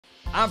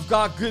I've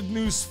got good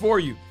news for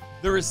you.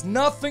 There is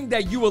nothing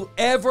that you will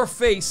ever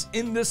face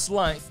in this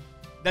life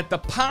that the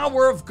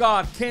power of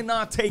God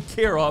cannot take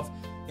care of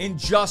in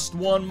just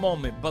one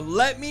moment. But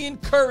let me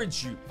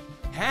encourage you,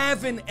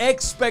 have an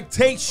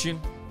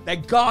expectation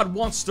that God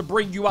wants to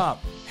bring you out.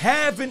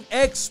 Have an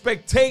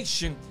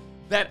expectation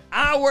that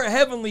our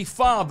Heavenly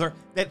Father,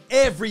 that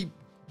every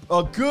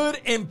good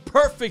and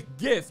perfect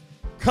gift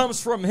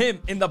comes from Him.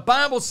 And the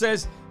Bible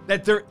says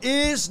that there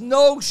is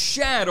no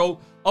shadow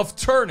of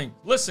turning.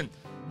 Listen,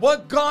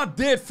 what God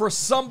did for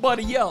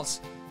somebody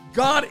else,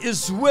 God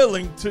is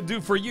willing to do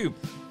for you.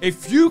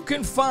 If you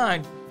can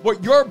find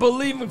what you're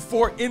believing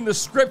for in the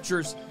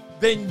scriptures,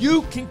 then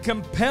you can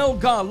compel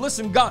God.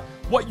 Listen, God,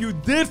 what you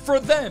did for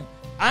them,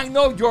 I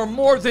know you're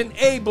more than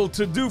able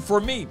to do for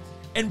me.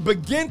 And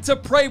begin to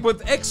pray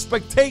with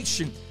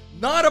expectation,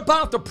 not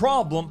about the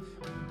problem,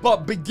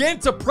 but begin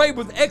to pray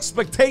with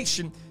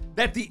expectation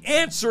that the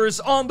answer is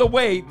on the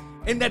way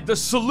and that the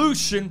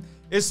solution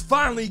is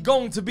finally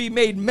going to be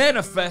made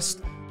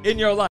manifest in your life.